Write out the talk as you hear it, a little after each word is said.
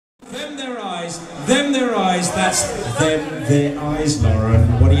Them their eyes, that's them their eyes,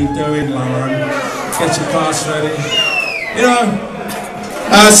 Lauren. What are you doing, Lauren? Get your class ready. You know,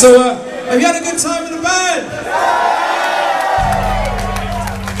 have you had a good time in the band?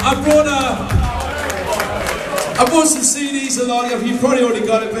 I brought some CDs along. You've probably already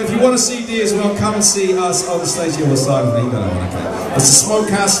got it, but if you want a CD as well, come and see us on the stage here on the side of me. You don't want to play. It's the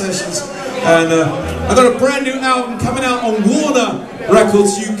Smokehouse Sessions, and I've got a brand new album coming out on Warner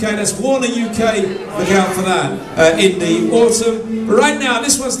Records UK. That's Warner UK. Look out for that in the autumn. But right now,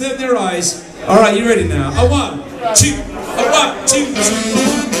 this one's Them Their Eyes. All right, you ready now? A one, two, a one, two, two.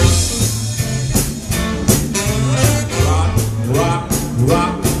 Rock, rock,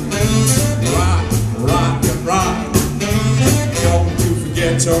 rock.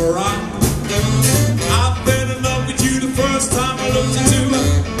 To rock. I fell in love with you the first time I looked into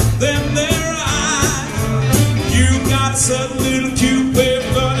them their eyes. You got such a little cute way of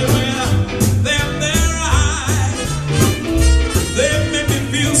running when them their eyes. They make me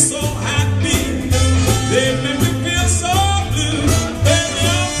feel so happy. They make me feel so blue. Baby,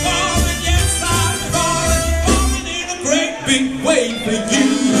 I'm falling, yes I'm falling in a great big way for you.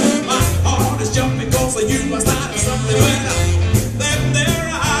 My heart is jumping cause of you.